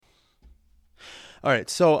All right.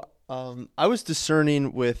 So I was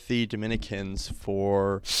discerning with the Dominicans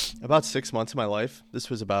for about 6 months of my life. This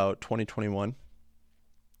was about 2021.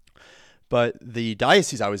 But the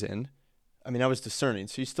diocese I was in, I mean, I was discerning.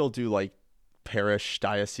 So you still do like parish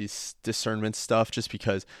diocese discernment stuff just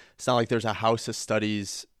because it's not like there's a house of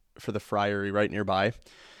studies for the friary right nearby.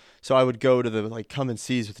 So I would go to the like come and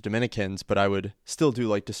sees with the Dominicans, but I would still do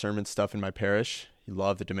like discernment stuff in my parish. You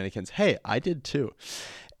love the Dominicans. Hey, I did too.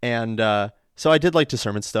 And so I did like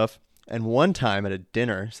discernment stuff. And one time at a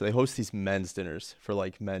dinner, so they host these men's dinners for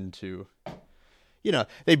like men to,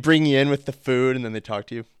 they bring you in with the food and then they talk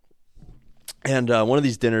to you. And one of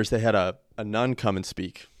these dinners, they had a nun come and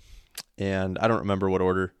speak. And I don't remember what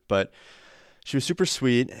order, but she was super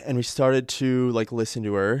sweet. And we started to like listen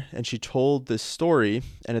to her. And she told this story.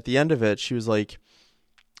 And at the end of it, she was like,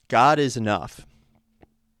 God is enough.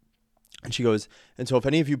 And she goes, and so if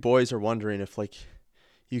any of you boys are wondering if like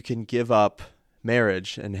you can give up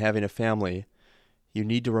marriage and having a family, you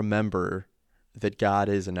need to remember that God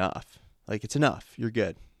is enough. Like it's enough. You're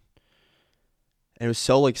good. And it was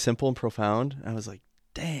so like simple and profound. I was like,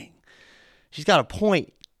 dang, she's got a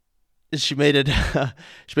point. She made it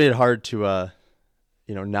hard to,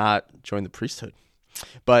 not join the priesthood.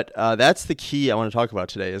 But that's the key I want to talk about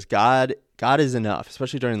today is God is enough,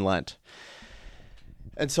 especially during Lent.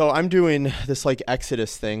 And so I'm doing this like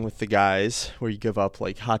Exodus thing with the guys where you give up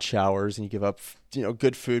like hot showers and you give up,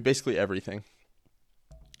 good food, basically everything.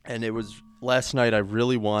 And it was last night I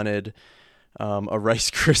really wanted a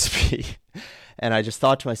Rice Krispie. And I just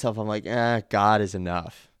thought to myself, I'm like, God is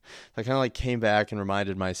enough. I kind of like came back and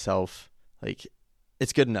reminded myself, like,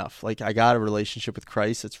 it's good enough. Like I got a relationship with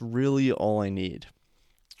Christ. It's really all I need.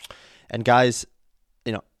 And guys,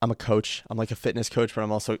 I'm a coach. I'm like a fitness coach, but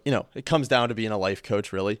I'm also, it comes down to being a life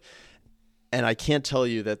coach really. And I can't tell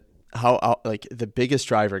you that how like the biggest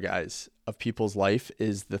driver, guys, of people's life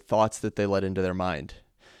is the thoughts that they let into their mind.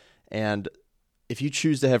 And if you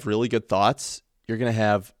choose to have really good thoughts, you're going to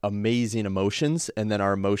have amazing emotions, and then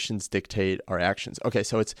our emotions dictate our actions. Okay,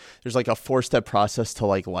 so there's like a 4-step process to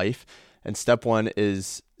like life. And step 1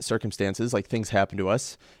 is circumstances, like things happen to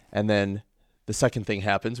us. And then the second thing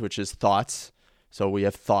happens, which is thoughts. So we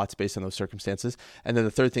have thoughts based on those circumstances. And then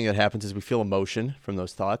the third thing that happens is we feel emotion from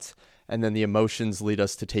those thoughts. And then the emotions lead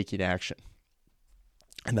us to taking action.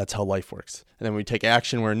 And that's how life works. And then we take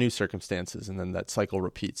action, we're in new circumstances, and then that cycle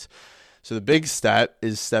repeats. So the big step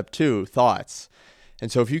is step 2, thoughts.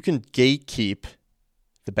 And so if you can gatekeep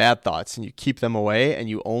the bad thoughts and you keep them away and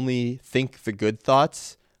you only think the good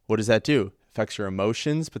thoughts, what does that do? It affects your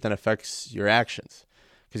emotions, but then affects your actions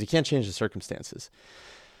because you can't change the circumstances.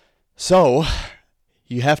 So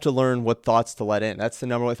you have to learn what thoughts to let in. That's the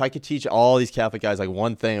number one. If I could teach all these Catholic guys like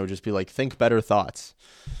one thing, it would just be like, think better thoughts.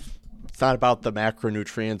 It's not about the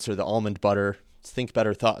macronutrients or the almond butter. It's think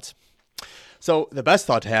better thoughts. So the best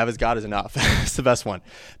thought to have is God is enough. It's the best one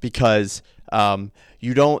because it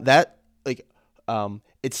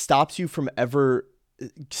stops you from ever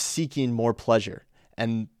seeking more pleasure.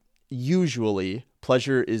 And usually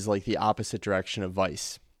pleasure is like the opposite direction of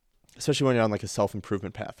vice, especially when you're on like a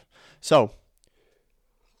self-improvement path. So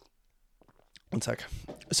one sec.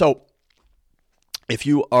 So if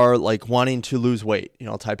you are like wanting to lose weight,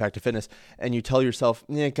 I'll tie back to fitness, and you tell yourself,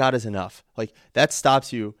 God is enough. Like that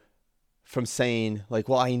stops you from saying like,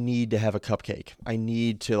 well, I need to have a cupcake. I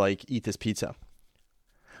need to like eat this pizza.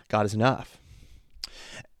 God is enough.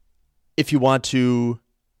 If you want to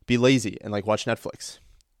be lazy and like watch Netflix,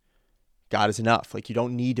 God is enough. Like you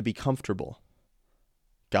don't need to be comfortable.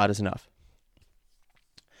 God is enough.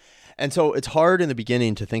 And so it's hard in the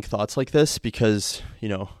beginning to think thoughts like this because,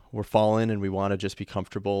 we're fallen and we want to just be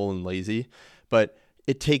comfortable and lazy, but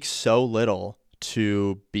it takes so little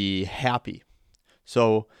to be happy.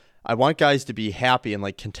 So I want guys to be happy and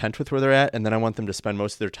like content with where they're at. And then I want them to spend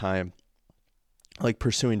most of their time like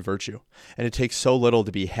pursuing virtue. And it takes so little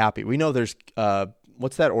to be happy. We know there's,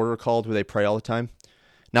 what's that order called where they pray all the time?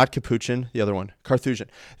 Not Capuchin, the other one, Carthusian.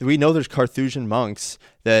 We know there's Carthusian monks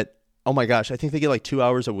that, oh my gosh, I think they get like 2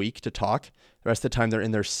 hours a week to talk. The rest of the time they're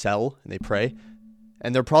in their cell and they pray.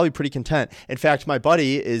 And they're probably pretty content. In fact, my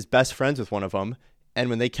buddy is best friends with one of them. And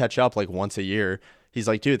when they catch up like once a year, he's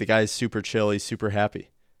like, dude, the guy's super chill. He's super happy.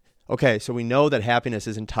 Okay, so we know that happiness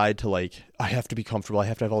isn't tied to like, I have to be comfortable. I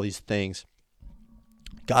have to have all these things.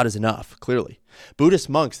 God is enough, clearly. Buddhist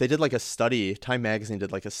monks, they did like a study, Time Magazine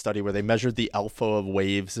did like a study where they measured the alpha of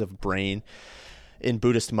waves of brain in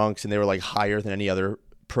Buddhist monks, and they were like higher than any other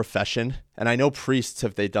profession. And I know priests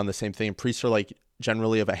they've done the same thing. Priests are like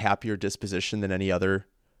generally of a happier disposition than any other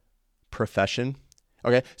profession.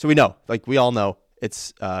 Okay, so we know, like we all know,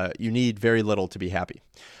 it's you need very little to be happy.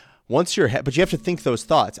 once but you have to think those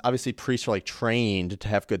thoughts. Obviously, priests are like trained to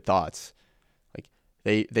have good thoughts. Like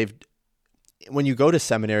they've when you go to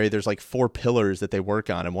seminary, there's like 4 pillars that they work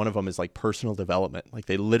on, and one of them is like personal development. Like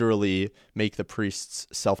they literally make the priests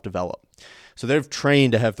self-develop. So they're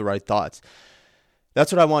trained to have the right thoughts.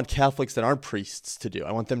 That's what I want Catholics that aren't priests to do.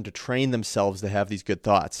 I want them to train themselves to have these good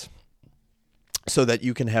thoughts so that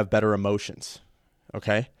you can have better emotions.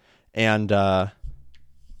 Okay? And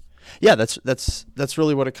yeah, that's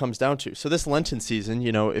really what it comes down to. So this Lenten season,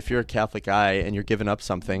 if you're a Catholic guy and you're giving up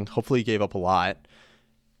something, hopefully you gave up a lot,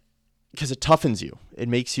 because it toughens you. It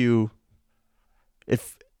makes you,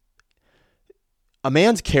 if a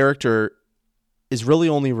man's character is really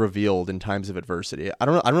only revealed in times of adversity. I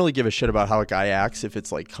don't really give a shit about how a guy acts if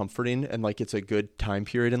it's like comforting and like it's a good time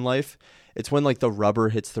period in life. It's when like the rubber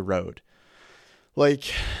hits the road. Like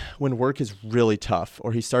when work is really tough,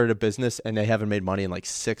 or he started a business and they haven't made money in like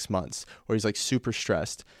 6 months, or he's like super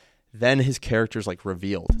stressed, then his character's like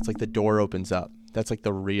revealed. It's like the door opens up. That's like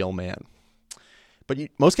the real man. But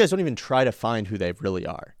most guys don't even try to find who they really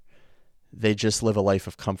are. They just live a life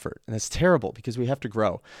of comfort. And it's terrible because we have to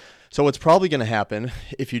grow. So what's probably going to happen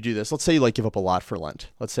if you do this, let's say you like give up a lot for Lent.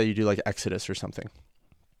 Let's say you do like Exodus or something.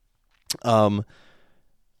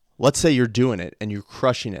 Let's say you're doing it and you're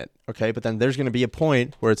crushing it. Okay. But then there's going to be a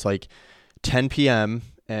point where it's like 10 p.m.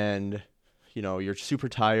 and you're super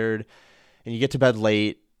tired and you get to bed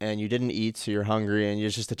late and you didn't eat, so you're hungry, and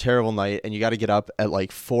it's just a terrible night, and you got to get up at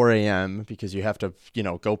like 4 a.m. because you have to,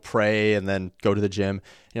 go pray and then go to the gym.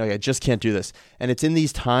 I just can't do this. And it's in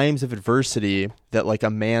these times of adversity that like a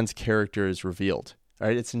man's character is revealed. All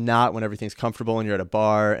right. It's not when everything's comfortable and you're at a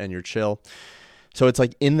bar and you're chill. So it's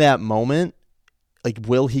like in that moment, like,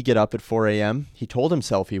 will he get up at 4 a.m.? He told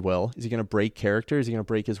himself he will. Is he going to break character? Is he going to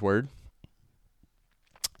break his word?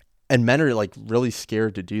 And men are like really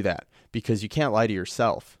scared to do that because you can't lie to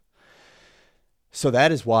yourself. So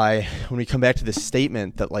that is why when we come back to this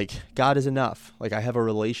statement that like God is enough, like I have a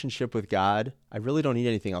relationship with God, I really don't need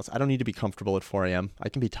anything else. I don't need to be comfortable at 4 a.m. I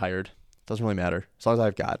can be tired. It doesn't really matter as long as I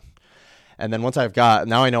have God. And then once I have God,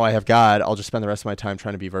 now I know I have God, I'll just spend the rest of my time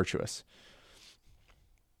trying to be virtuous.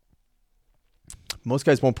 Most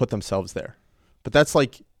guys won't put themselves there. But that's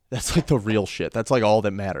like the real shit. That's like all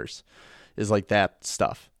that matters is like that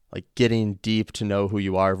stuff. Like getting deep to know who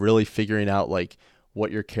you are, really figuring out like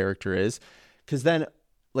what your character is. Because then,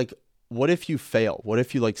 like, what if you fail? What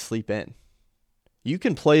if you, like, sleep in? You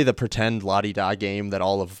can play the pretend la-di-da game that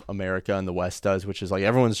all of America and the West does, which is, like,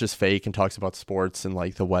 everyone's just fake and talks about sports and,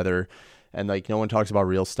 like, the weather. And, like, no one talks about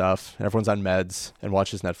real stuff. And everyone's on meds and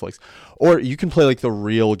watches Netflix. Or you can play, like, the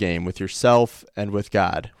real game with yourself and with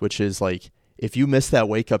God, which is, like, if you miss that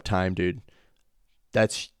wake-up time, dude,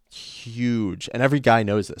 that's huge. And every guy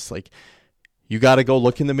knows this. Like, you got to go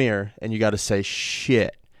look in the mirror and you got to say,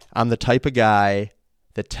 shit. I'm the type of guy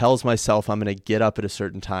that tells myself I'm going to get up at a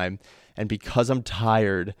certain time. And because I'm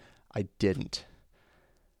tired, I didn't.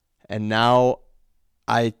 And now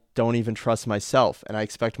I don't even trust myself. And I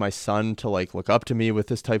expect my son to like look up to me with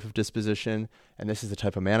this type of disposition. And this is the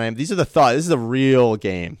type of man I am. These are the thoughts. This is the real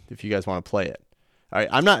game if you guys want to play it. All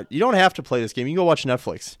right. You don't have to play this game. You can go watch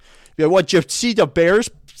Netflix. You're like, what, you see the Bears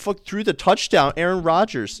threw the touchdown, Aaron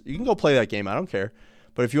Rodgers. You can go play that game. I don't care.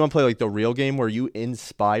 But if you want to play like the real game where you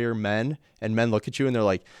inspire men and men look at you and they're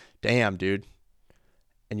like, damn, dude.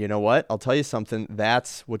 And you know what? I'll tell you something.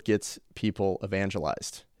 That's what gets people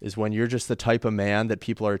evangelized is when you're just the type of man that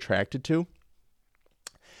people are attracted to.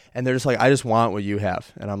 And they're just like, I just want what you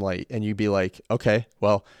have. And I'm like, and you'd be like, okay,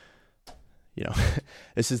 well,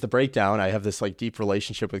 this is the breakdown. I have this like deep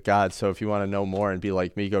relationship with God. So if you want to know more and be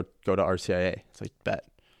like me, go to RCIA. It's like, bet.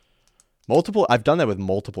 I've done that with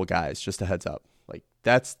multiple guys, just a heads up. Like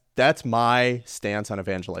that's my stance on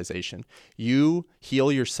evangelization. You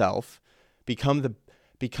heal yourself, become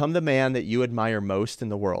the man that you admire most in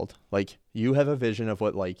the world. Like you have a vision of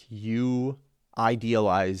what like you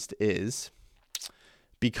idealized is.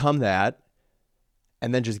 Become that,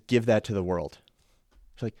 and then just give that to the world.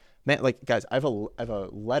 It's like, man, like guys, I have a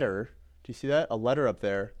letter. Do you see that? A letter up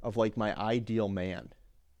there of like my ideal man,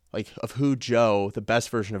 like of who Joe, the best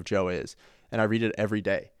version of Joe is, and I read it every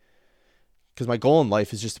day. Because my goal in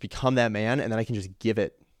life is just to become that man, and then I can just give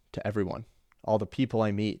it to everyone, all the people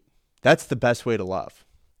I meet. That's the best way to love.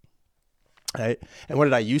 Right? And what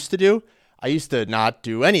did I used to do? I used to not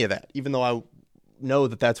do any of that, even though I know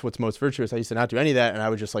that that's what's most virtuous. I used to not do any of that, and I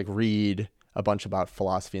would just like read a bunch about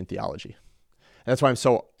philosophy and theology. And that's why I'm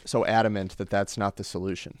so adamant that that's not the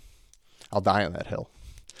solution. I'll die on that hill.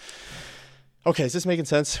 Okay, is this making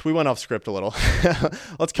sense? We went off script a little.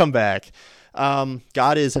 Let's come back.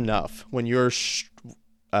 God is enough. When you're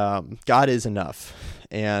God is enough,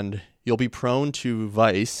 and you'll be prone to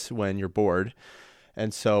vice when you're bored.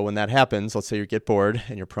 And so when that happens, let's say you get bored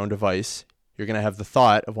and you're prone to vice, you're going to have the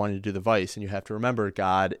thought of wanting to do the vice, and you have to remember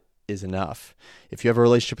God is enough. If you have a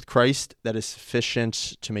relationship with Christ, that is sufficient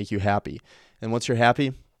to make you happy. And once you're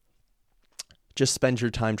happy, just spend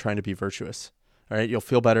your time trying to be virtuous. All right, you'll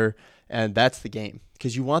feel better, and that's the game,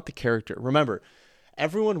 because you want the character. Remember,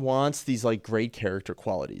 everyone wants these like great character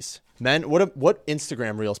qualities. Men, what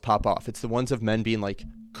Instagram reels pop off? It's the ones of men being like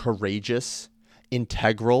courageous,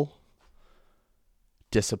 integral,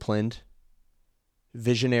 disciplined,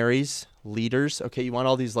 visionaries, leaders. Okay, you want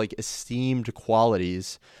all these like esteemed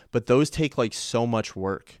qualities, but those take like so much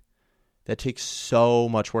work. That takes so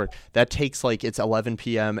much work. That takes like it's 11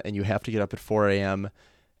 p.m. and you have to get up at 4 a.m.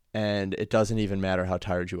 and it doesn't even matter how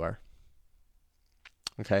tired you are.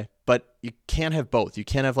 Okay, but you can't have both. You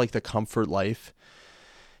can't have like the comfort life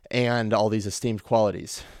and all these esteemed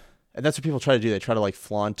qualities. And that's what people try to do. They try to like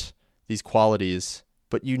flaunt these qualities,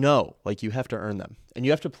 but like you have to earn them. And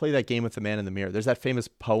you have to play that game with the man in the mirror. There's that famous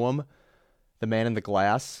poem, The Man in the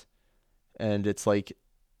Glass, and it's like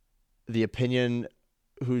the opinion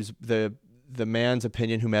who's the man's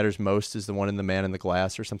opinion who matters most is the one in the man in the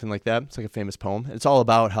glass, or something like that. It's like a famous poem. It's all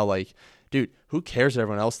about how like, dude, who cares what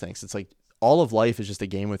everyone else thinks? It's like all of life is just a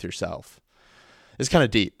game with yourself. It's kind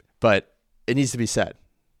of deep, but it needs to be said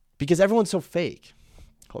because everyone's so fake.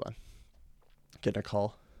 Hold on. Getting a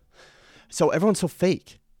call. So everyone's so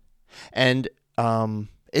fake. And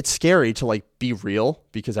it's scary to like be real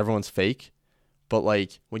because everyone's fake. But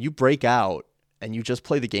like when you break out and you just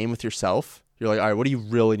play the game with yourself, you're like, all right, what do you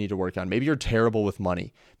really need to work on? Maybe you're terrible with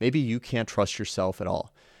money. Maybe you can't trust yourself at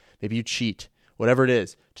all. Maybe you cheat. Whatever it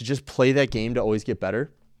is, to just play that game to always get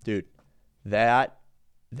better, dude, that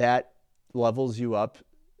levels you up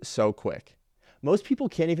so quick. Most people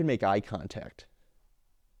can't even make eye contact.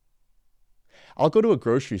 I'll go to a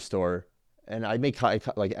grocery store and I make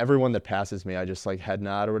like everyone that passes me, I just like head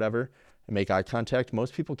nod or whatever and make eye contact.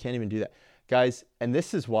 Most people can't even do that. Guys, and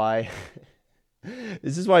this is why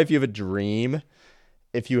if you have a dream,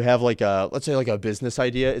 if you have like let's say like a business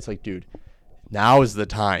idea, it's like, dude, now is the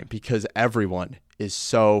time because everyone is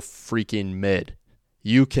so freaking mid.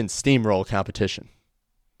 You can steamroll competition.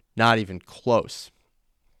 Not even close.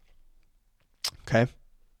 Okay.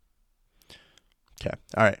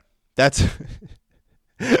 All right. That's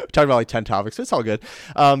we're talking about like 10 topics. So it's all good.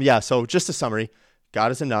 So just a summary.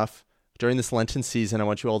 God is enough. During this Lenten season, I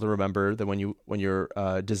want you all to remember that when you're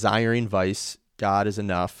desiring vice, God is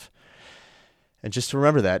enough. And just to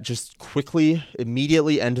remember that, just quickly,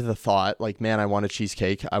 immediately end the thought, like, man, I want a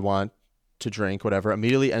cheesecake. I want to drink, whatever.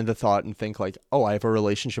 Immediately end the thought and think like, oh, I have a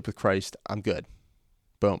relationship with Christ. I'm good.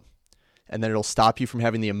 Boom. And then it'll stop you from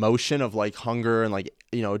having the emotion of like hunger and like,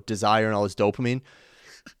 desire and all this dopamine.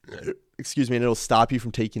 Excuse me. And it'll stop you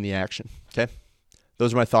from taking the action. Okay.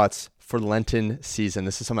 Those are my thoughts for Lenten season.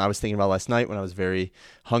 This is something I was thinking about last night when I was very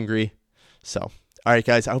hungry. So, all right,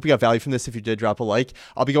 guys, I hope you got value from this. If you did, drop a like.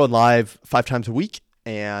 I'll be going live 5 times a week.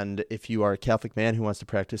 And if you are a Catholic man who wants to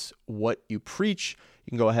practice what you preach,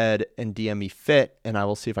 you can go ahead and DM me fit, and I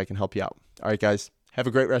will see if I can help you out. All right, guys, have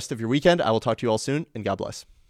a great rest of your weekend. I will talk to you all soon, and God bless.